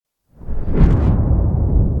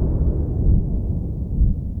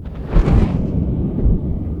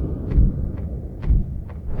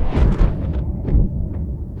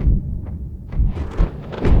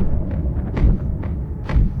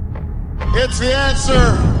It's the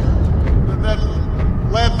answer that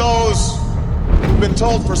led those who've been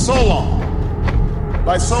told for so long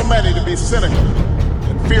by so many to be cynical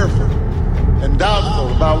and fearful and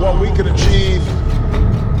doubtful about what we could achieve,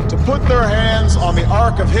 to put their hands on the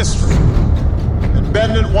arc of history and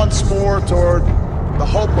bend it once more toward the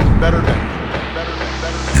hope of a better day.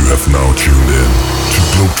 You have now tuned in to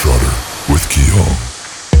Globetrotter with Kiholm.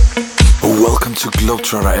 Welcome to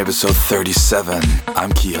Globetrotter episode 37.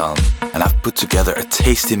 I'm Kiholm, and I've put together a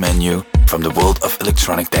tasty menu from the world of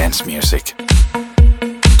electronic dance music.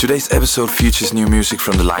 Today's episode features new music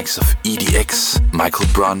from the likes of EDX, Michael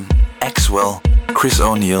Brun, Axwell, Chris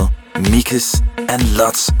O'Neill, Mikkas, and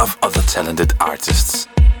lots of other talented artists.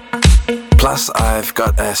 Plus, I've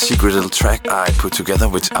got a secret little track I put together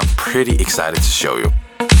which I'm pretty excited to show you.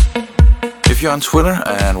 If you're on Twitter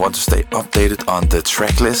and want to stay updated on the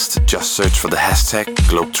track list, just search for the hashtag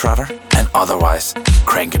Globetrotter, and otherwise,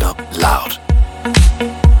 crank it up loud.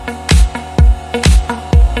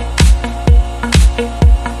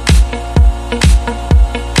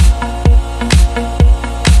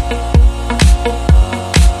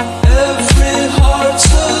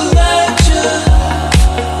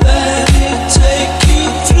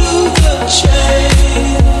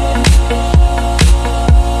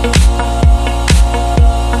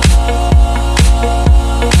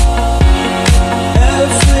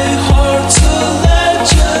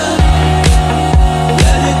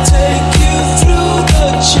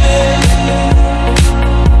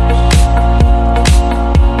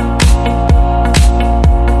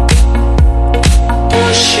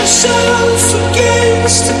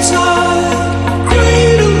 Against the time.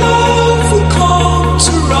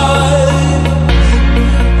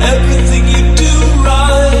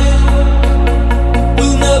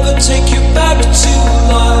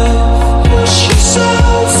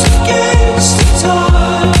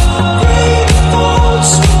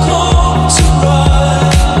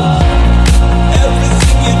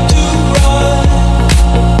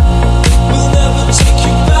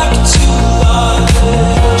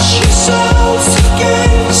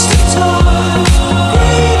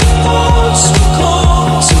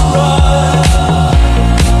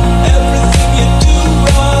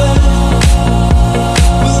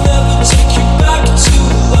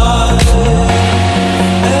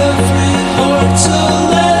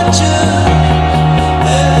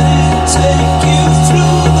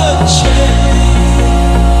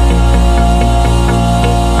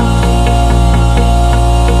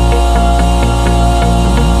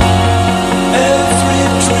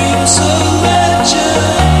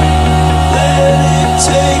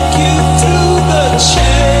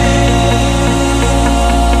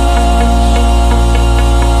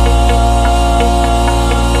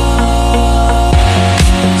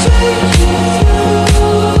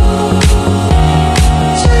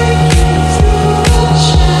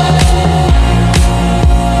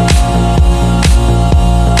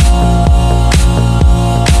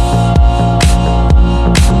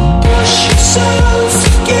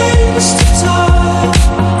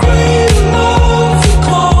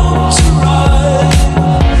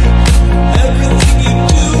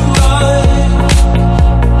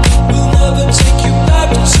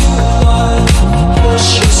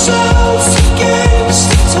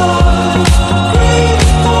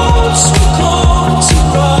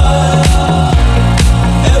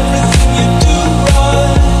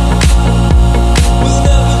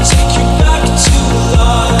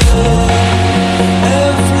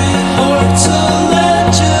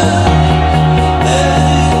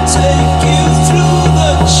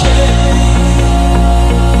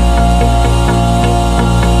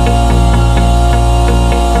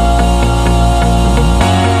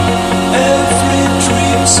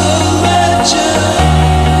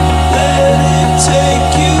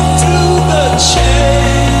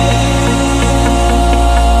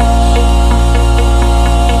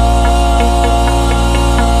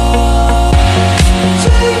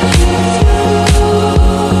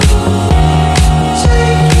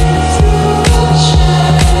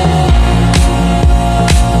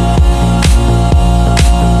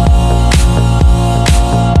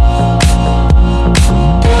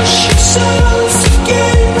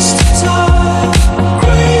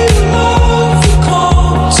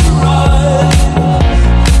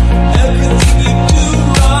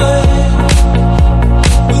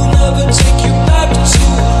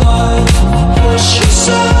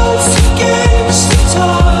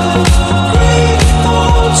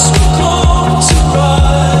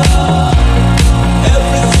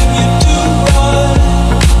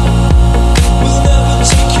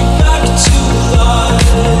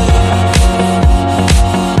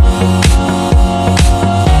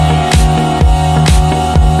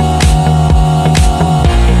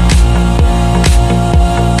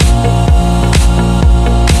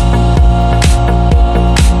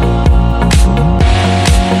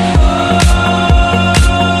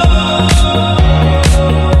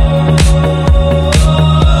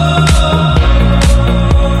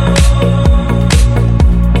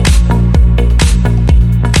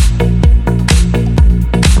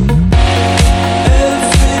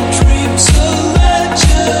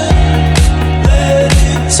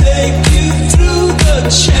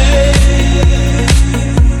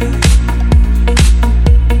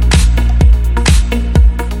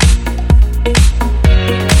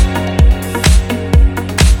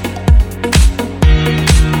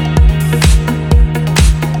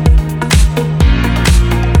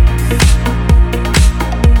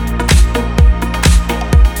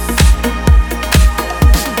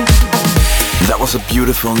 was a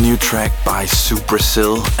beautiful new track by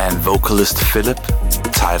Supersil and vocalist Philip,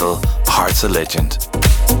 titled Heart's a Legend.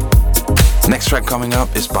 Next track coming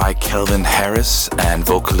up is by Calvin Harris and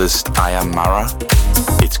vocalist Ayamara.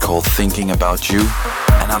 It's called Thinking About You,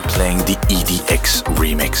 and I'm playing the EDX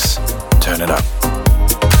remix. Turn it up.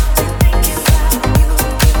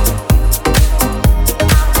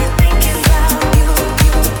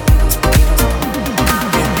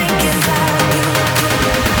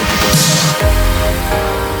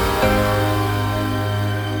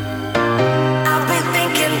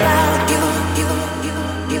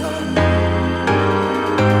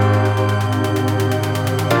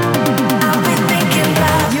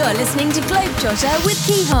 Listening to Globetrotter with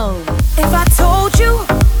Kiholm. If I told you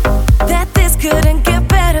that this couldn't get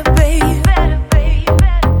better, babe,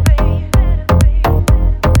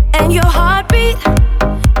 and your heartbeat,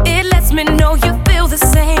 it lets me know you feel the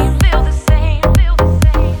same.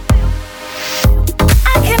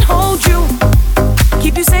 I can hold you,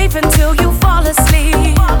 keep you safe until you fall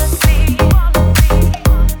asleep.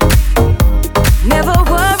 Never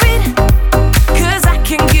worried, 'cause I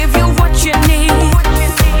can give you what you need.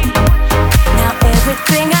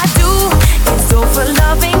 Everything I do is all for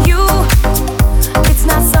loving you. It's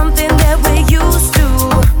not something that we're used to.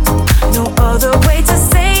 No other way to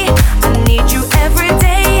say I need you every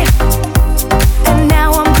day. And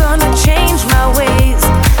now I'm gonna change my ways,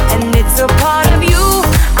 and it's a part of you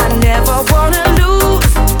I never wanna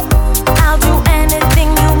lose. I'll do anything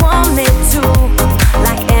you want me to.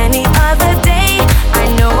 Like any other day, I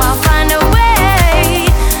know I'll find a way.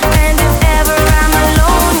 And if ever I'm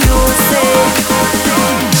alone, you'll say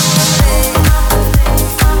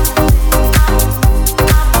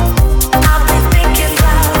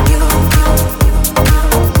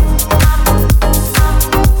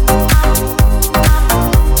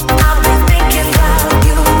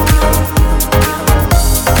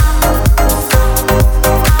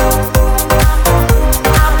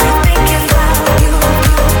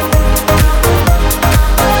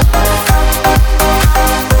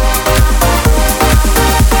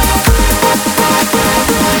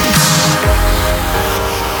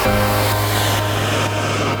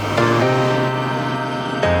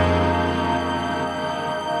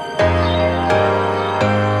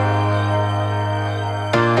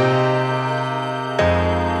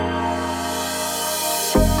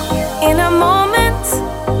in a moment,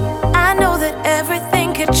 I know that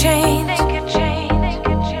everything could change.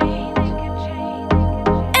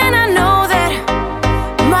 And I know that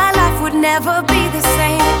my life would never be the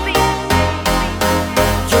same.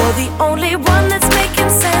 You're the only one that's making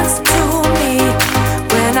sense to me.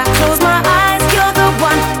 When I close my eyes, you're the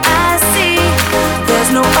one I see.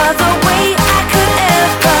 There's no other way I could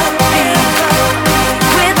ever be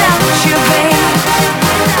without you, babe.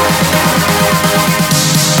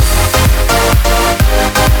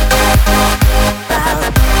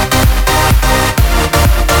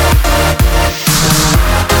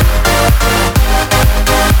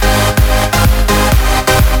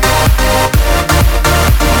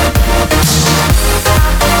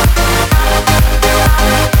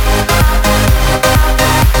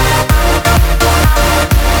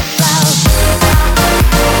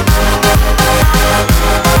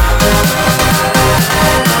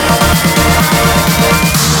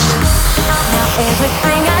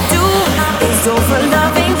 Everything I do is over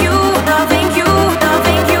loving you, loving you,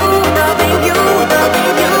 loving you, loving you,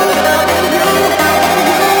 loving you, loving you,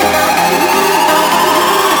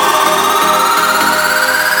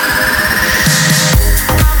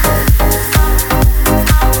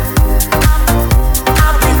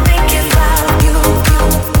 I've been thinking about you.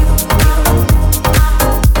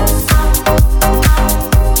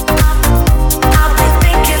 I've been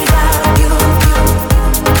thinking about you.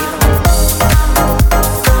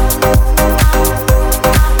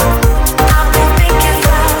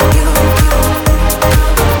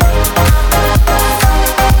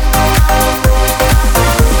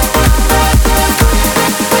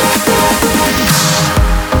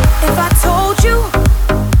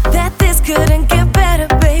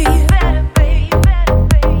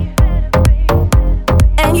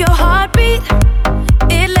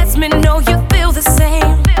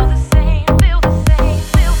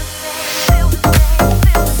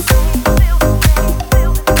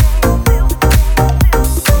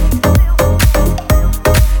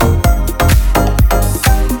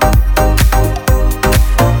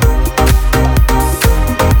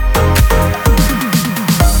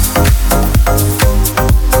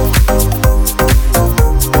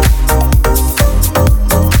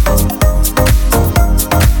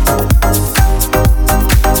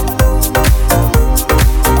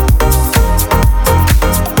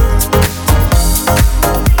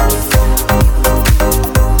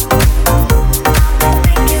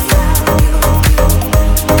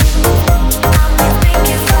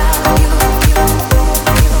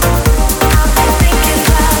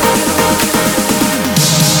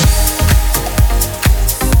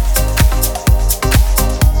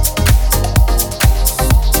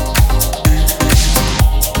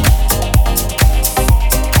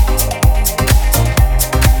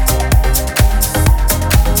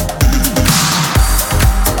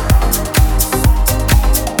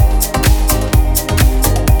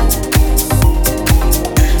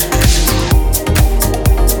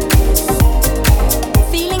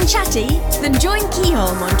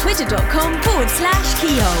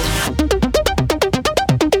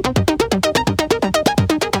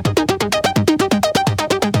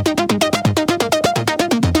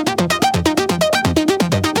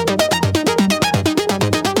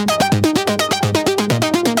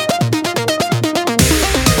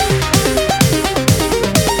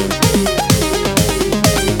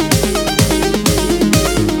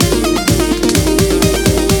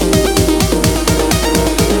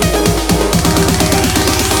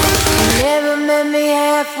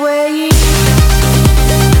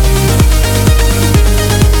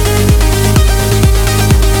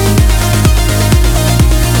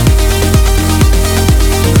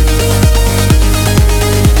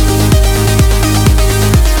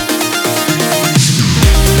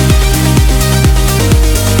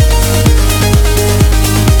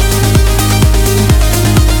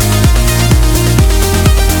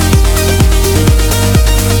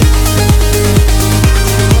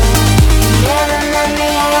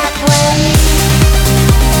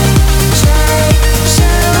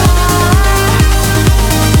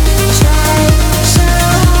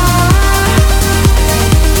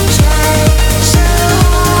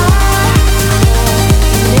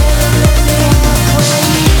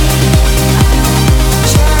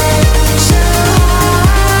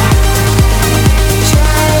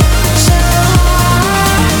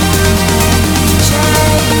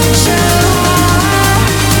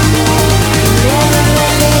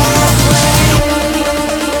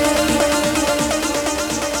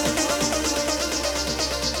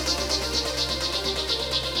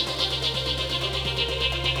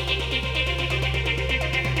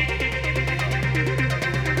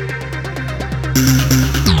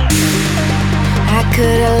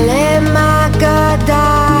 could've let my guard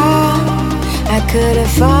down. I could've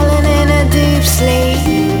fallen in a deep sleep.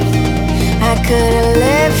 I could've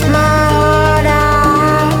left my heart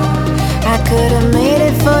out. I could've made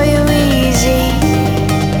it for you easy.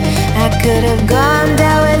 I could've gone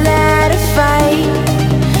down without a fight.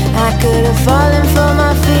 I could've fallen for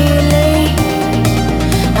my feeling.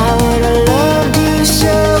 I would've loved you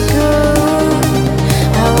so good.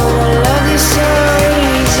 I would've loved you so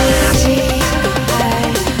easy. I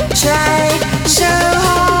tried so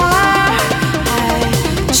hard. I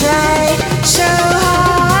tried so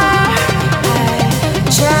hard. I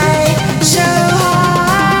tried so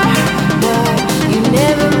hard. But you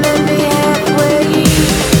never met me halfway.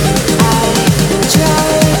 I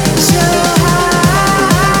tried so hard.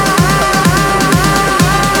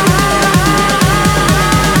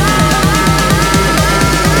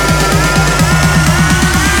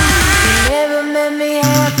 You never met me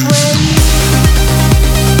halfway.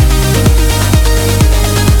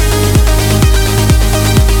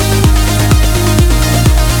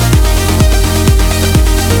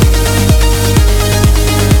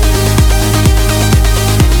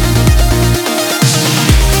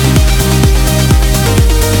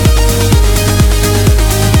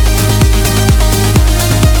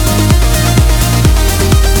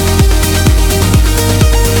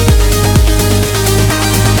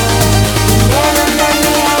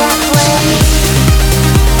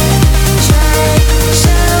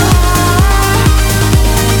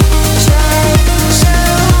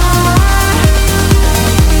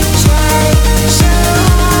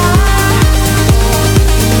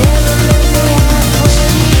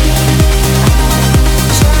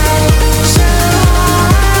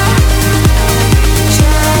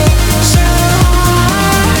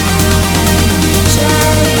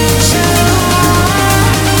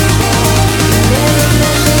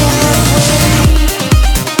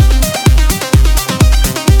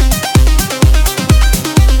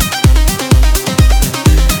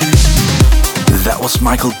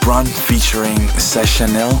 Michael Brun featuring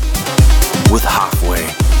Sessionil with Halfway.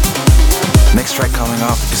 Next track coming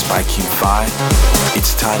up is by King Fi.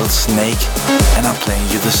 It's titled Snake, and I'm playing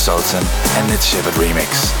you the Sultan and the Shivered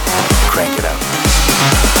remix. Crank it up.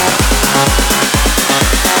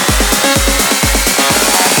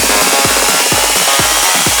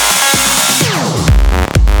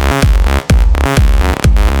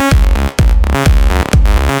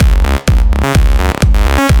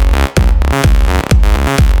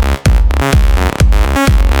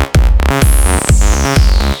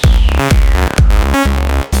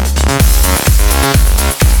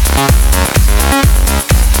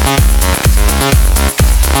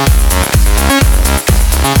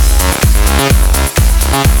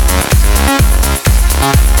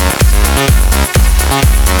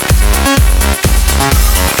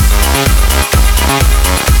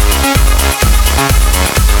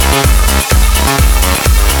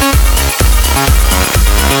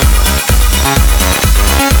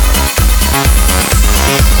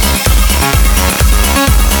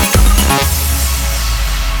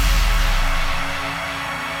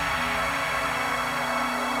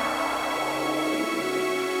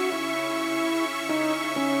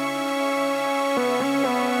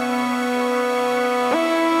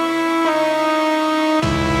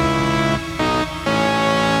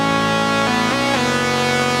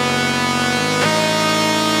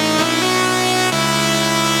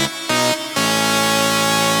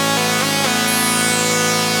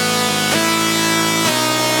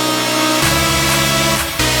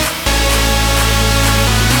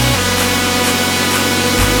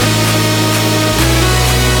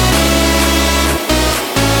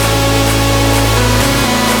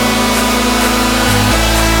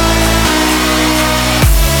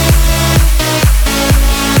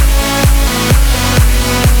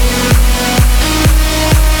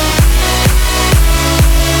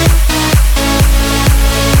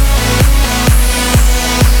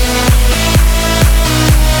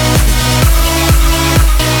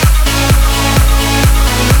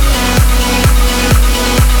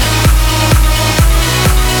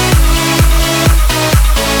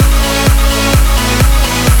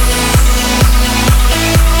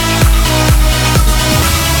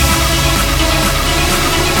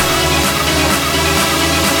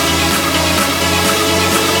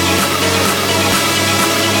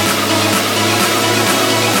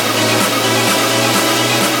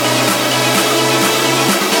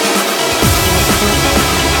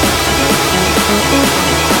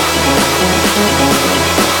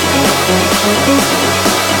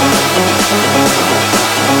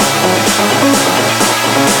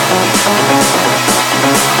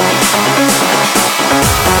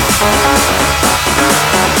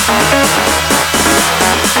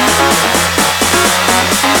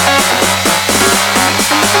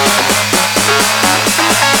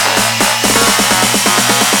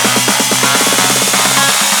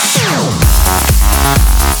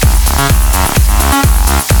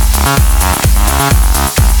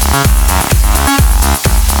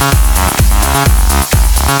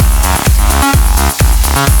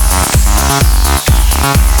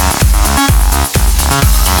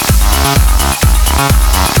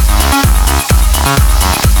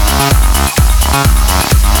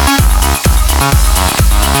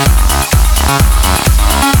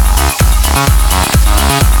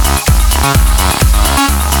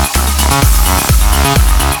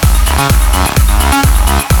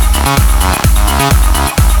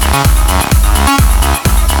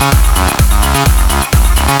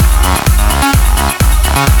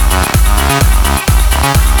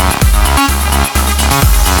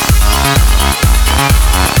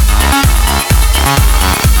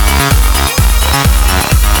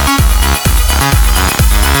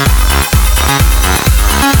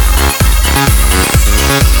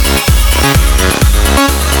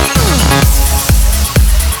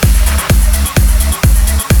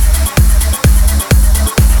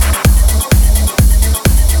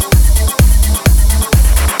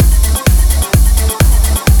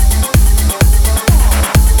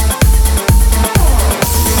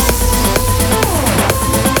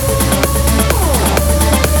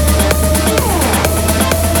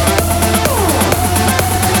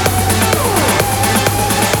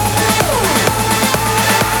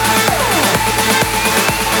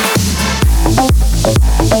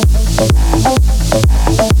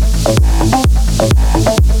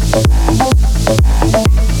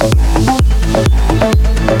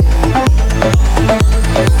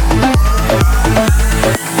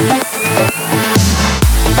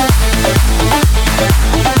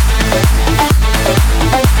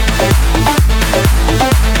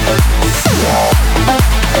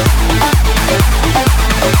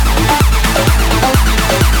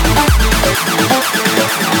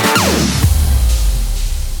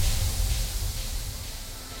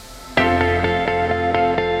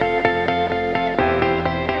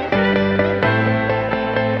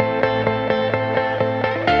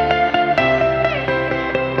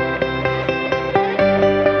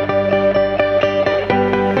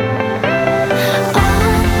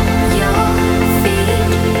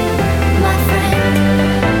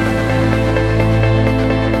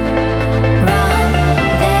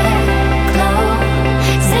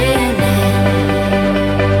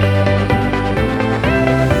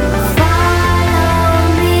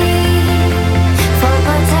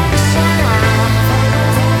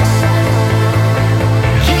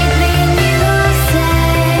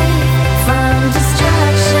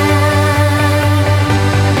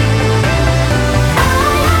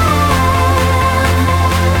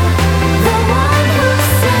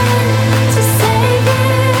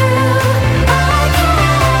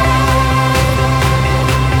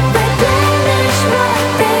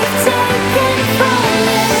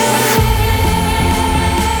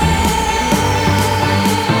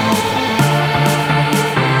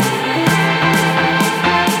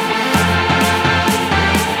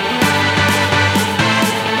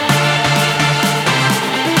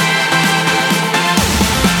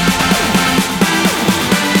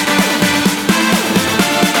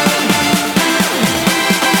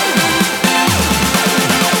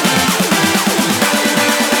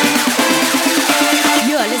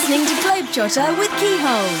 Globetrotter with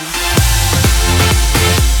Kiholm.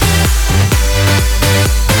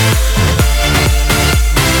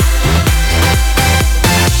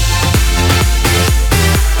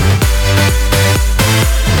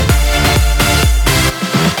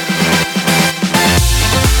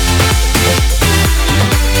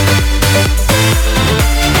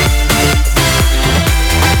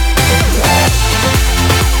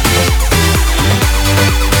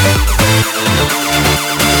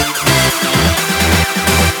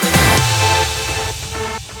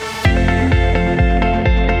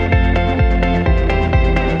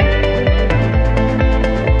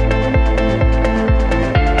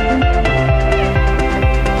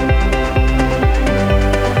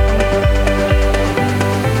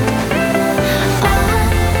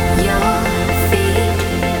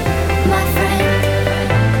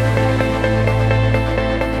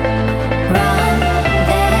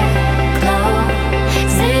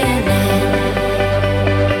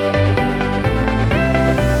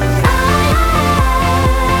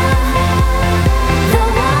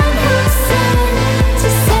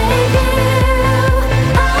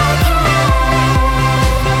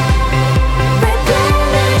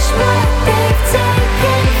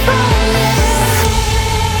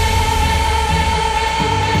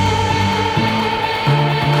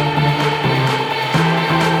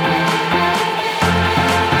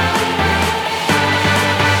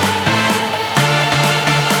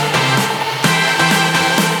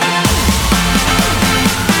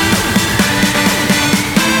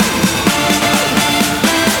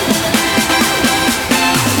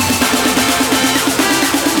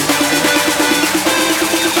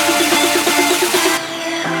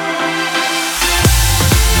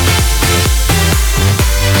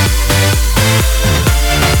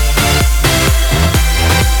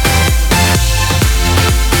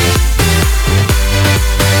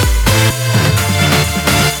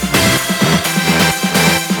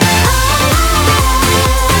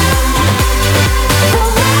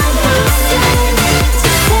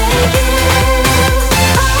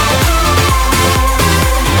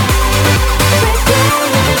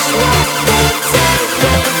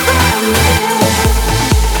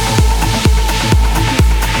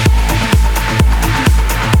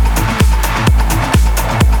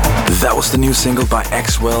 was the new single by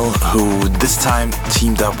Axwell, who this time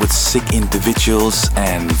teamed up with Sick Individuals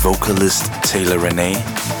and vocalist Taylor Renee,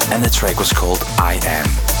 and the track was called I Am.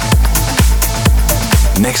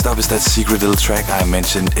 Next up is that secret little track I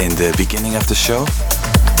mentioned in the beginning of the show.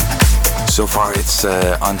 So far it's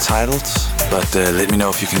untitled, but let me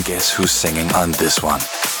know if you can guess who's singing on this one.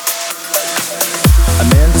 A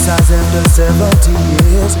man decides after 70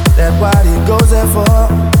 years that what he goes there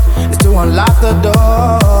for is to unlock the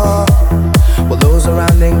door. While those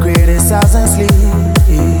around him criticize and sleep.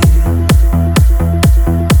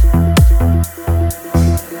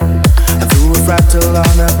 Through a fractal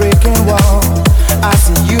on a breaking wall, I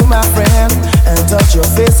see you, my friend, and touch your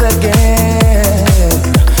face again.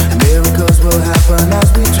 Miracles will happen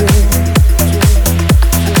as we dream.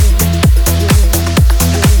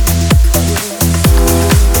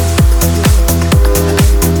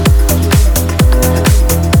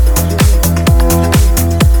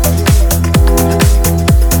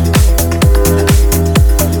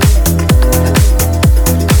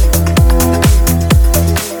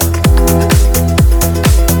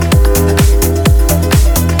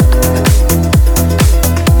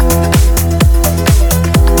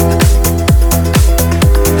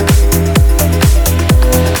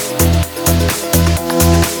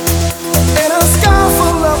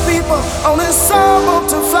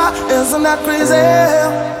 Isn't that crazy?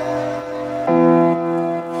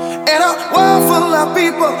 In a world full of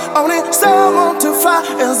people, only some want to fly.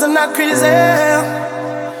 Isn't that crazy?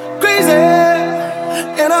 Crazy.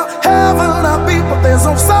 In a heaven of people, there's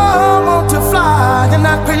no some want to fly. Isn't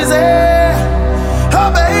that crazy? Oh,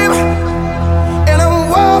 baby. In a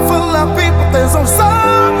world full of people, there's no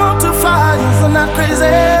some want to fly. Isn't that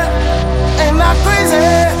crazy? Ain't that crazy?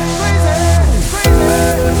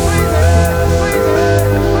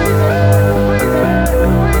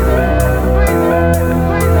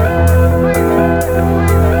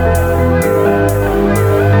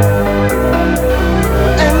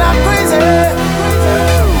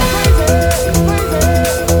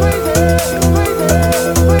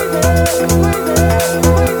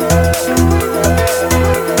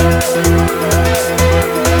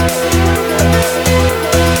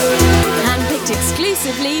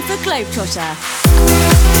 Exclusively for Globetrotter.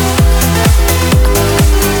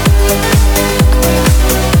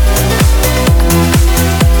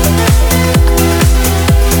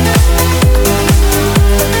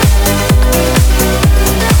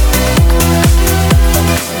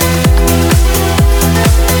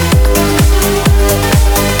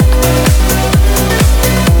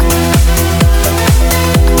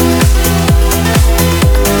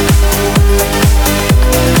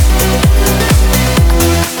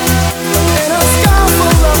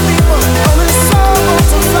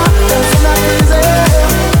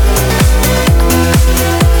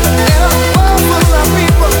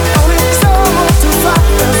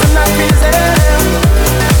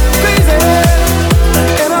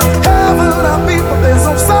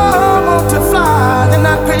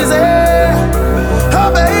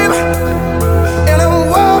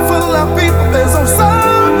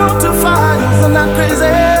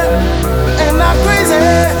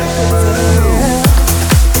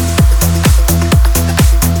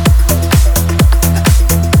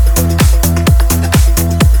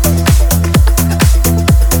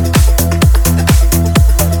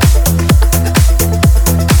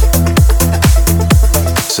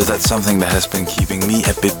 Something that has been keeping me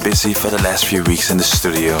a bit busy for the last few weeks in the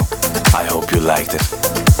studio. I hope you liked it.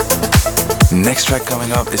 Next track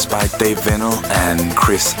coming up is by Dave Vinnell and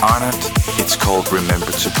Chris Arnott. It's called Remember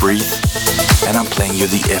to Breathe, and I'm playing you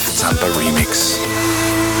the F Tampa remix.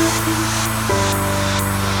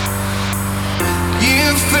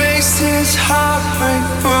 You face this heartbreak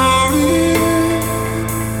for real.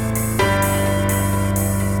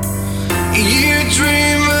 You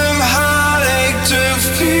dream of heartache to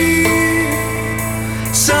feel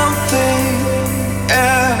something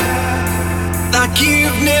else, like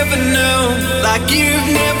you've never known, like you've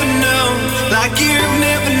never known, like you've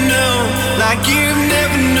never known, like you've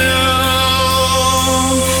never known.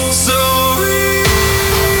 So real,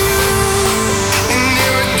 and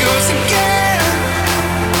there it goes again,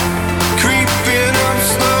 creeping up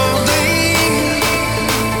slowly,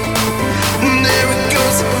 and there it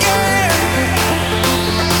goes again,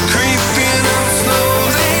 creeping up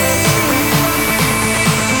slowly.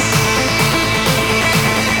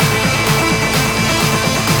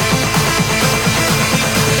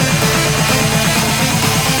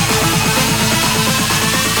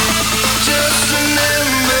 Just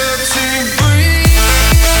remember to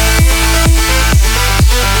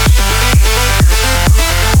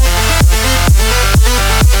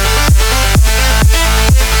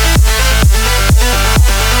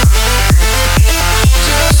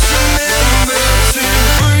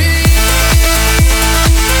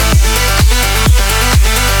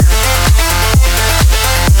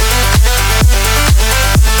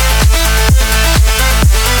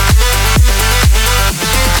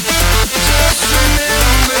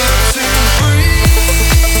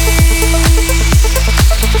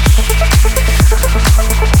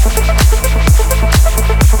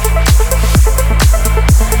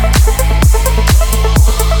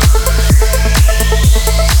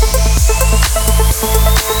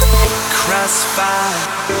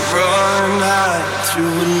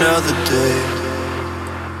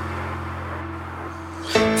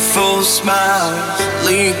beautiful smiles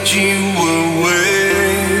lead you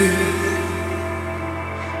away.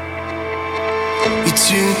 You're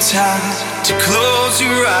too tired to close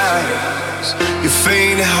your eyes. You're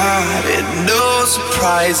faint-hearted, no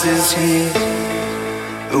surprises here.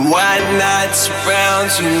 The white night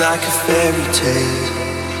surrounds you like a fairy tale.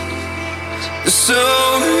 So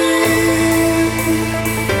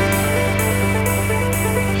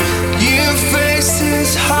your face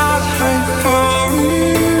is heartbreak for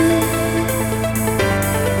real.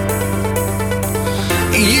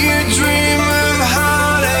 You dream of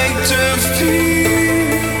heartache to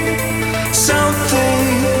feel something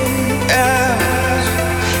else.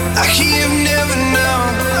 Like you've never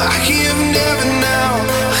known, like you've never known,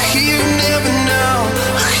 like you've never known,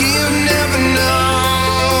 like you've never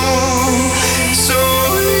known. So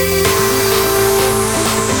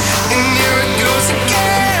and here it goes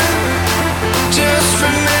again. Just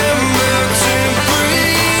remember to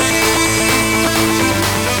breathe.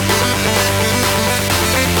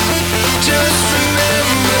 Just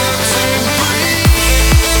remember to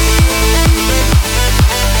breathe.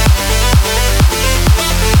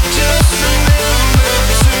 Just remember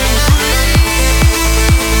to breathe.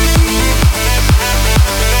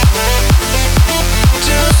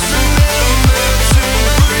 Just remember to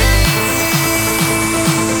breathe. Just remember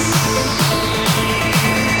to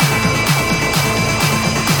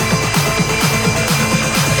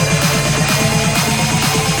breathe.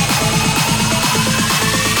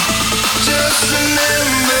 Just remember to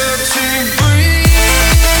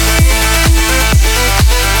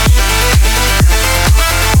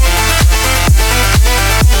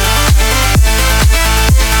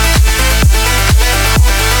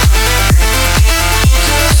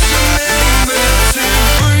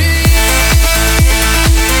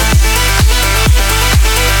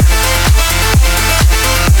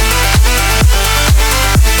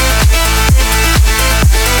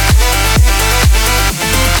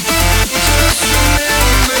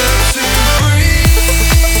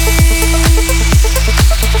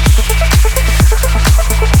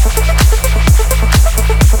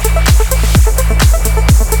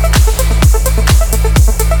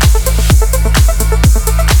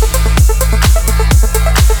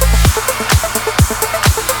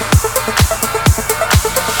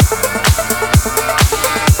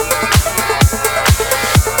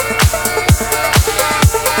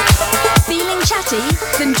Feeling chatty?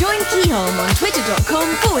 Then join Kiholm on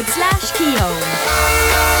twitter.com/Kiholm.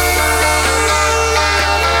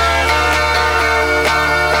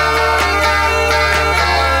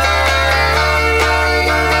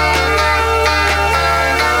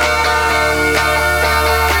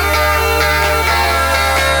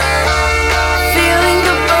 Feeling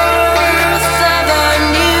the birth of a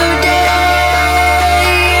new day,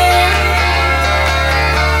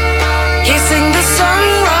 kissing the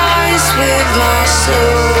sunrise with my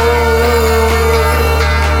soul.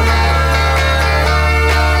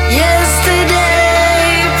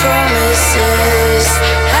 Yesterday promises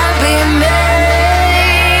have been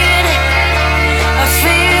made. I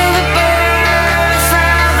feel the birth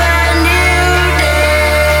of a new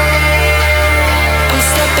day. I'm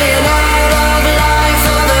stepping out of life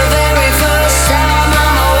for the very first time.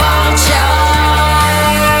 I'm a wild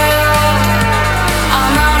child.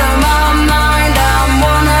 I'm out of my mind. I'm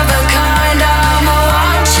one of a kind. I'm a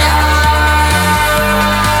wild child.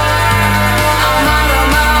 I'm out of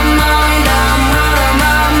my mind. I'm out of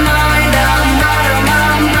my mind. I'm out of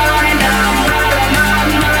my mind. I'm out of my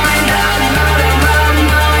mind. I'm out of my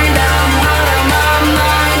mind. I'm out of my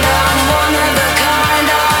mind. I'm one of a kind.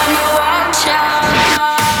 I'm a wild child.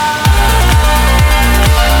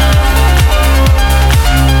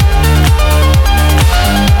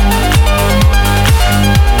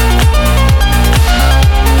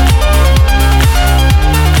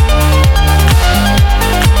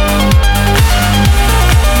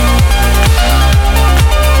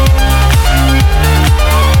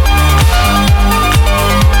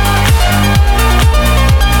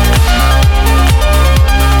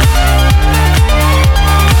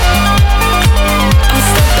 I'm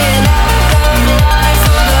stepping out of life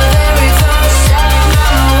for the very first time.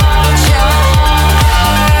 I'm a wild child.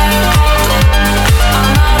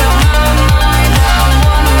 I'm out of my mind. I'm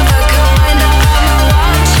one of a kind. I'm a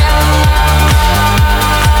wild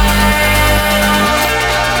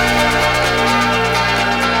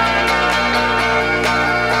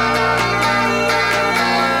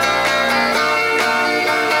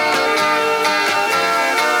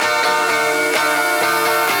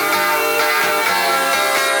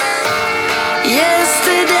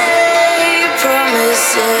Yesterday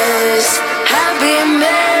promises have been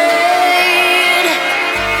made.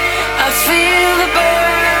 the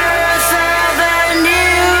birth of a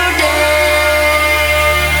new day.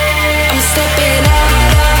 I'm stepping out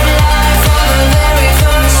of life for the very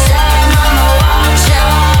first time. I'm a watch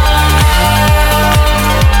out.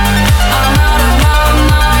 I'm out of my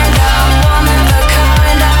mind. I'm one of a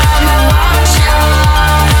kind. I'm a watch out.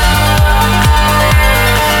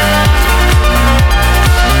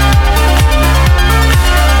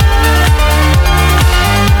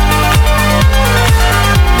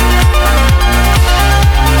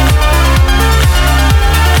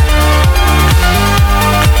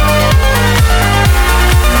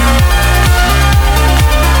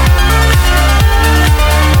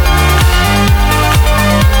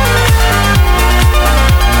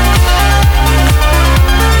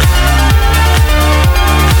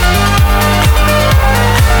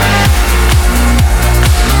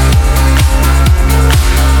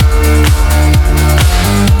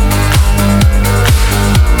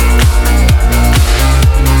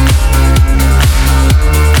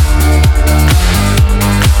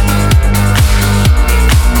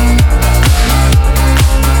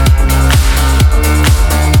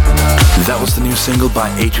 Single by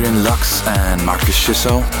Adrian Lux and Marcus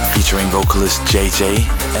Schossow, featuring vocalist JJ,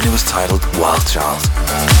 and it was titled Wild Child.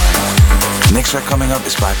 Next track coming up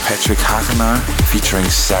is by Patrick Hagenaar, featuring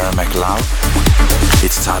Sarah McLeod.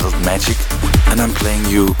 It's titled Magic, and I'm playing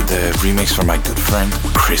you the remix from my good friend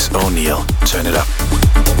Chris O'Neill. Turn it up.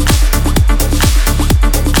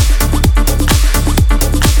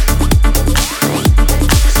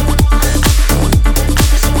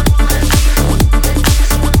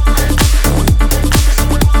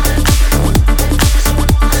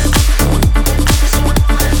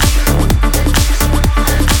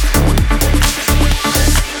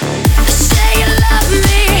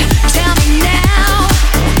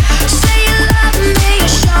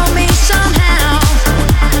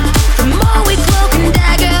 Down.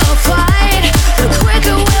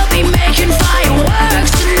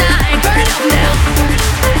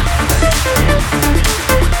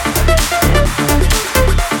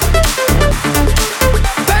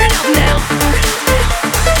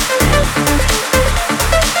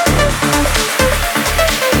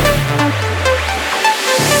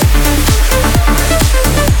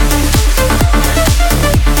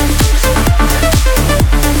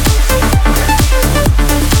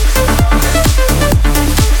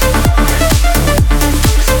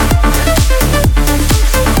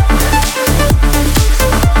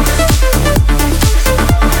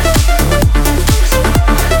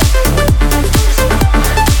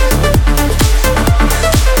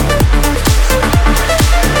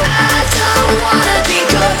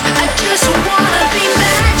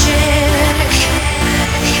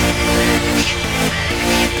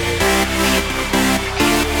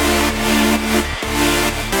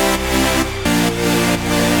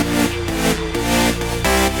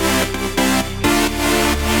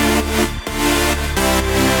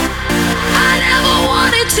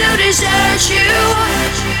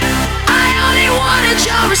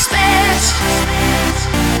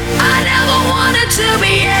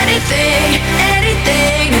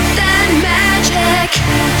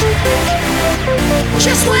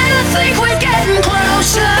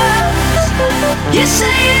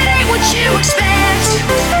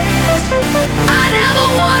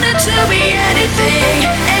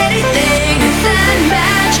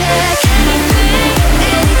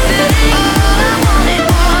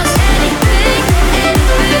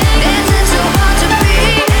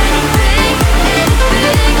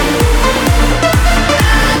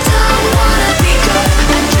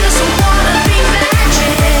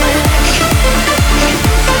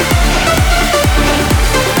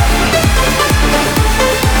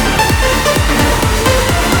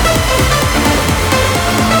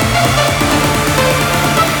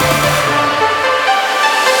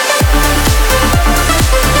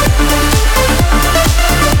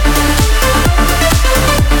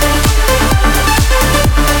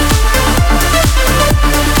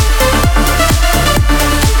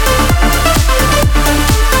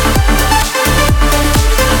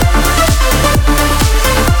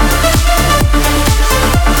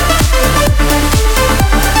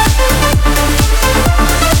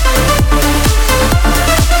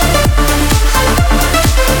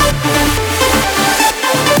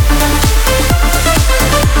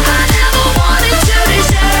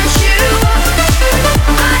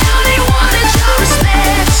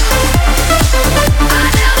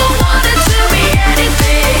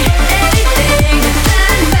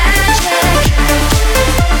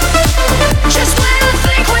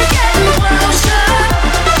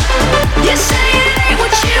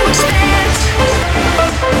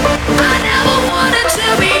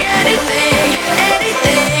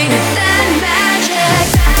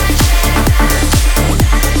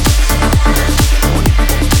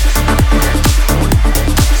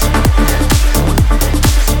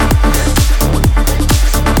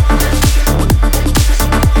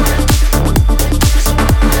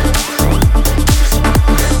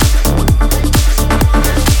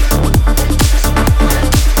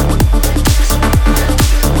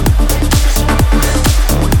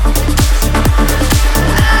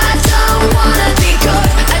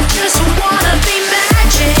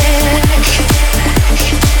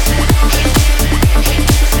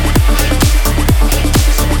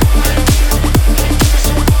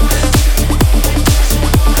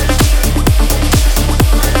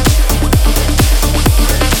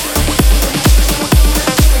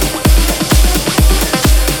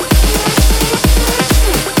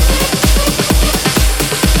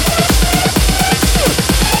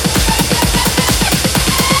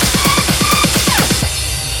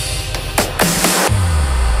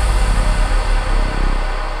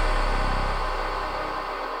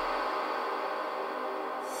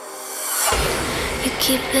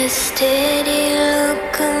 steady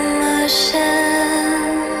locomotion.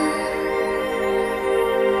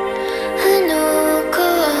 I know, go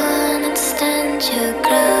on and stand your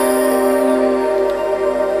ground.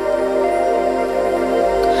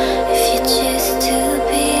 If you choose to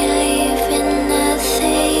believe in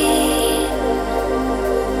nothing,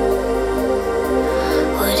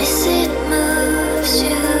 what is it moves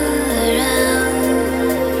you around?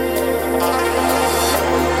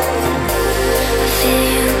 Feel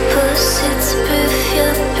your pulses, proof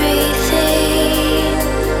your breathing.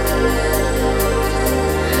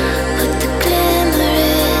 But the glimmer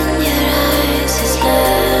in your eyes is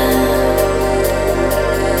love.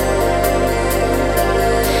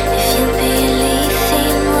 If you believe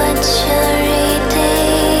in what you're reading,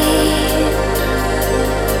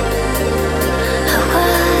 how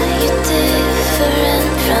are you different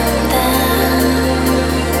from them?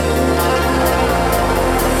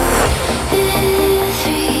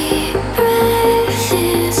 Every breath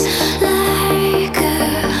is like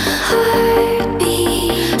a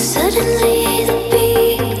heartbeat. Suddenly the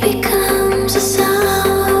beat becomes a sound.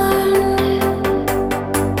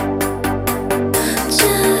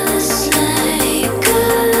 Just like a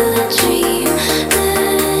dream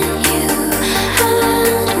that you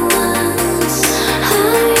had once.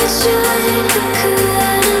 How you tried but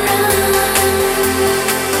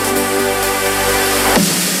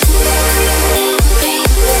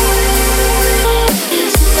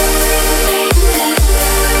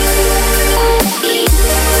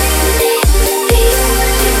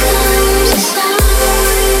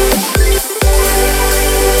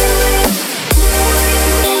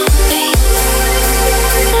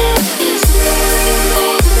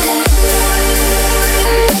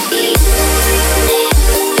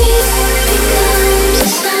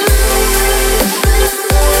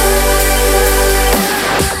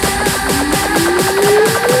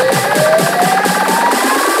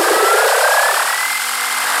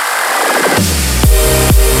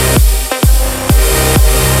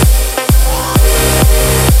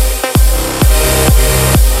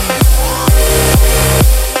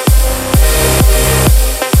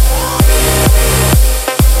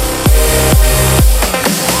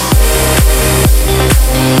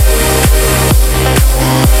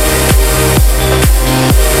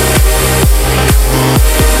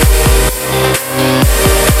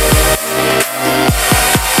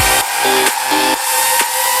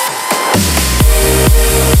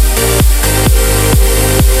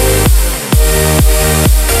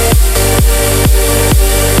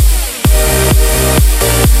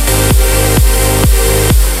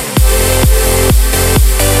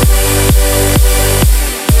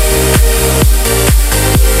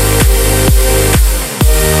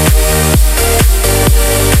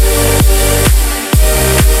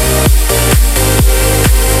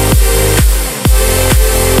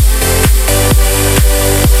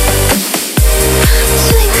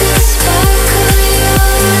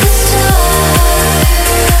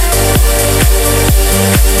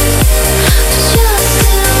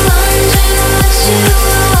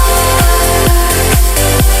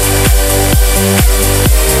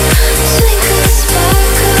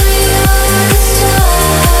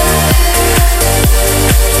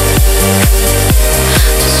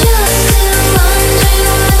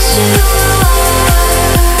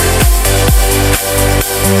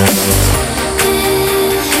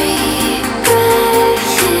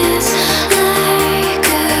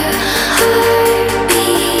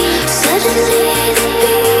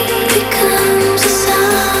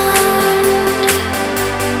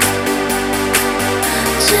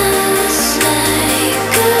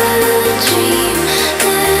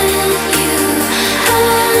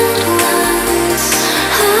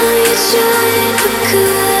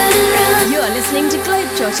couldn't run. You're listening to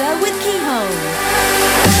Globetrotter with Kiholm.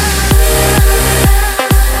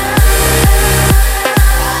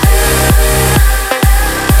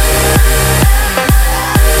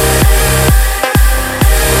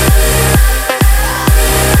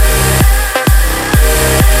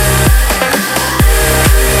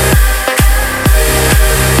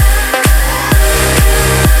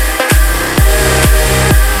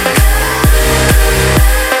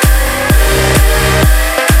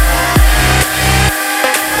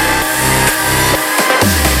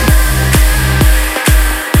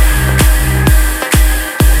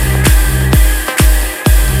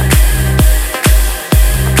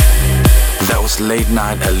 Late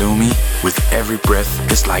Night Alumi with Every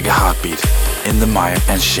Breath is Like a Heartbeat in the Maya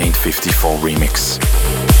and Shane 54 remix.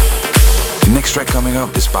 The next track coming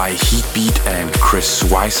up is by Heatbeat and Chris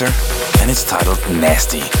Weiser and it's titled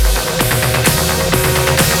Nasty.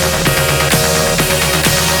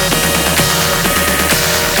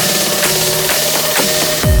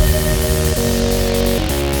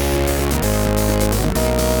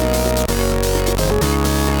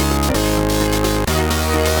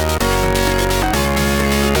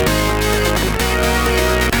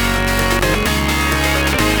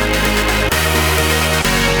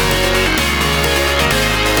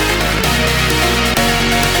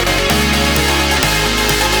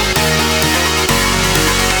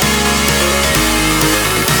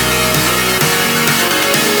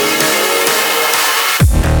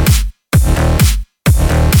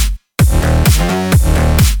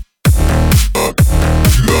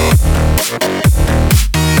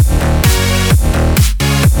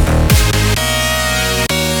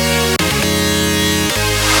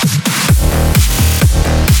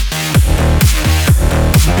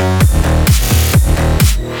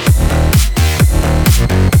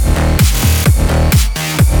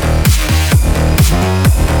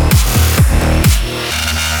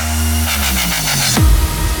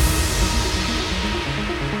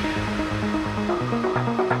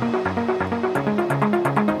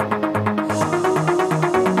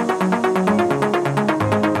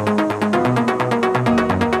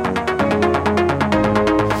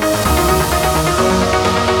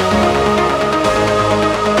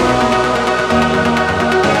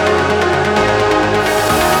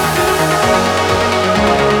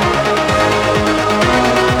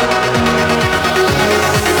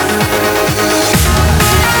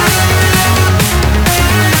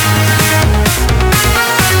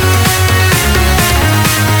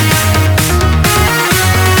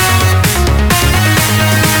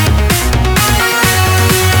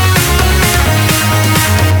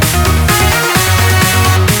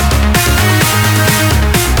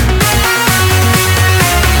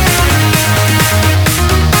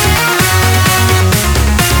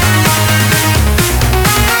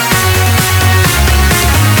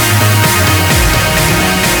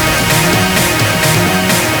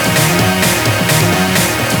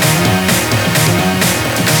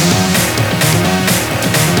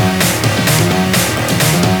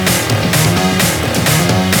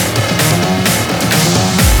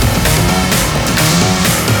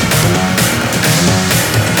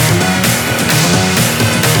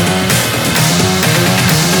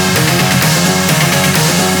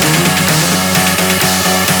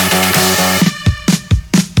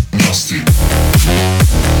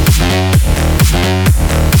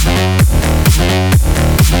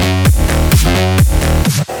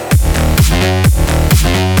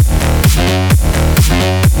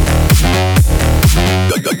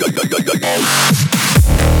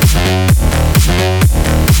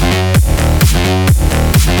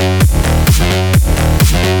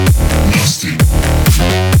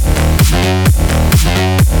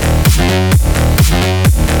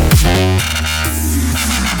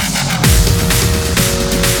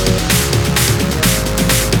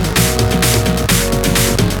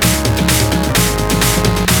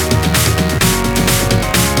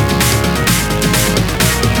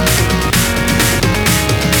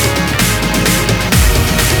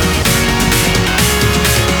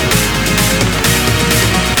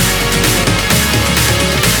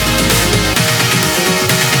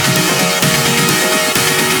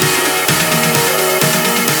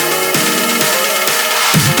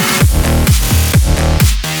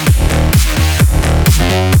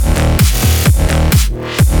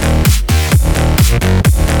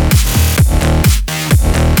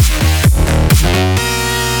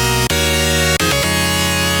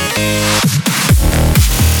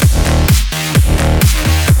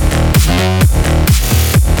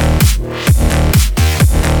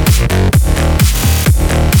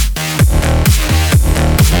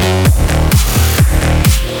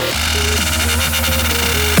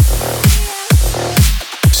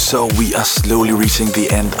 So we are slowly reaching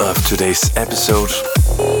the end of today's episode.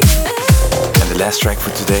 And the last track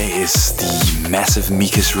for today is the massive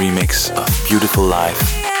Mikkas remix of Beautiful Life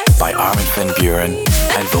by Armin van Buuren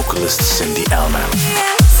and vocalist Cindy Elman.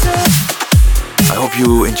 I hope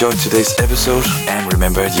you enjoyed today's episode, and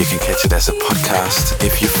remember, you can catch it as a podcast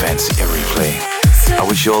if you fancy a replay. I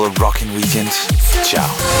wish you all a rocking weekend. Ciao.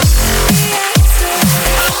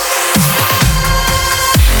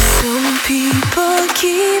 Some people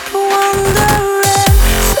keep wondering,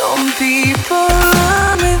 some people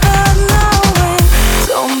run without knowing,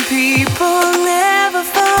 some people never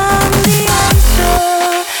find the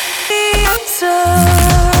answer, the answer.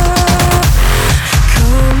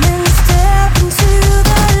 Come and step into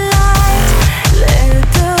the light, let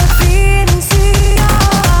the beat into your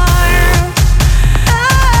heart.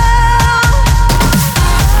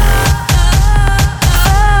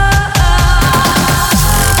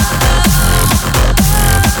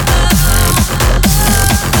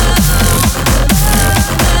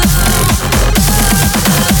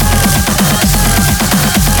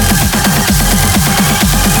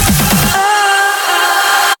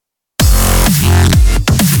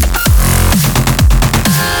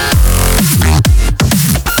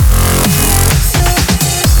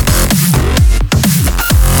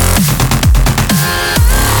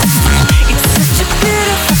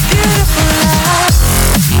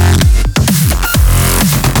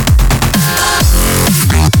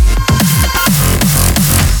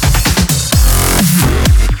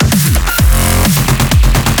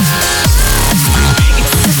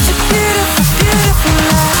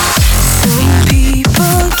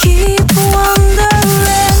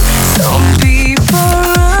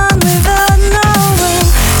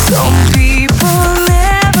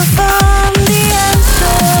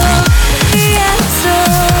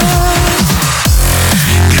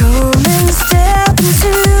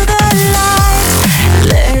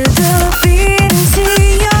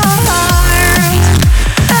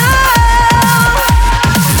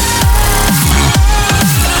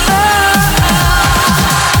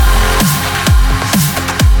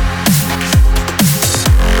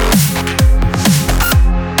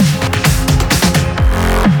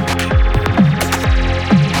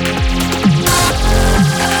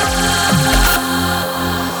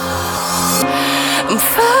 I'm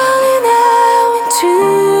falling out into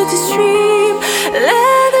the stream.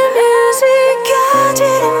 Let the music guide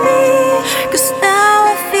me, 'cause now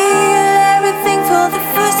I feel everything for the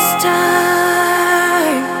first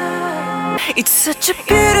time. It's such a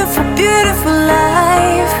beautiful, beautiful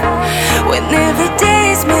life, when every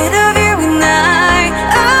day is made of you and I.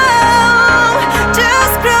 Oh,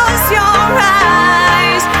 just close your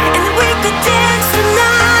eyes and we could dance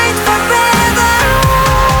tonight forever.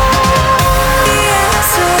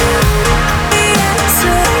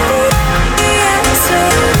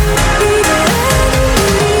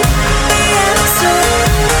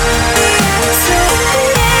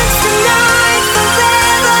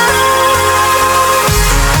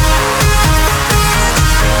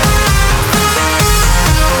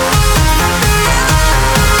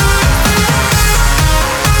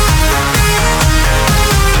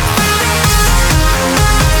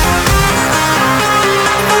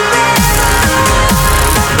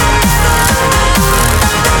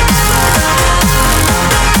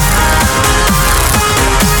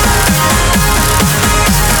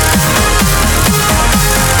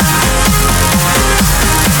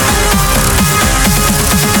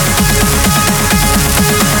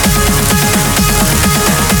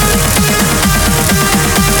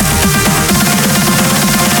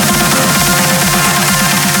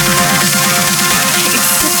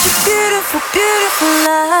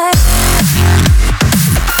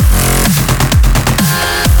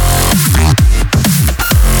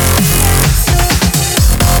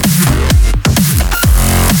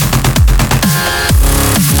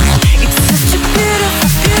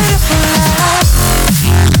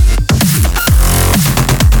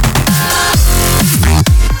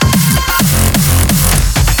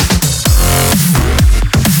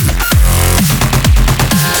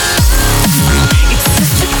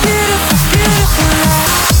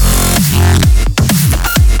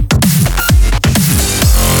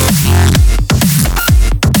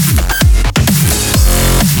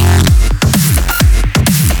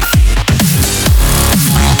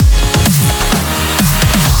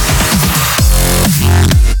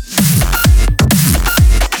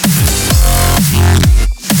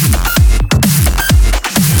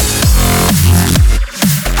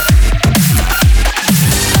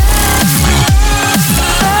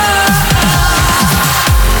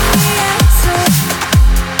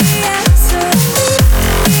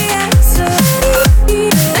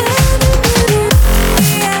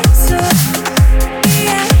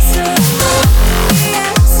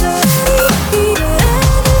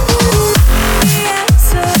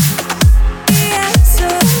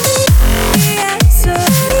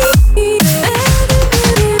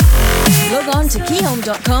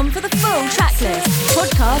 Kiholm.com for the full track list,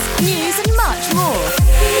 podcast, news and much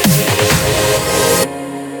more.